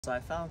So I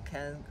found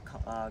Ken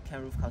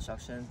Roof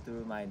Construction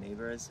through my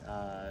neighbors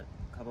a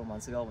couple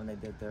months ago when they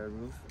did their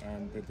roof,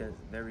 and they did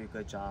a very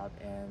good job,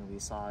 and we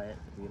saw it,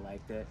 we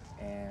liked it,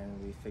 and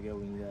we figured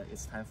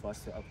it's time for us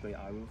to upgrade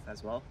our roof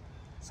as well.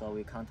 So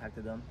we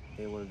contacted them.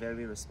 They were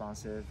very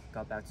responsive,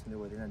 got back to me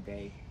within a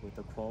day with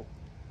the quote,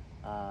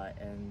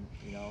 and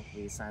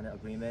we signed an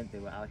agreement. They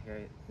were out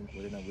here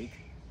within a week,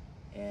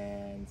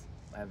 and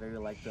I very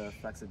liked the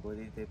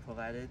flexibility they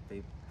provided.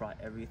 They brought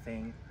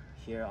everything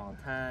here on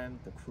time.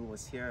 The crew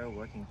was here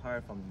working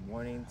hard from the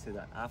morning to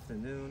the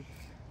afternoon.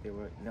 They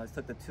were, it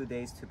took the 2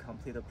 days to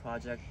complete the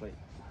project, but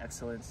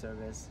excellent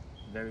service,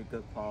 very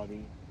good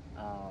quality,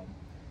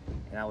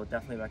 and I would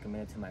definitely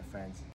recommend it to my friends.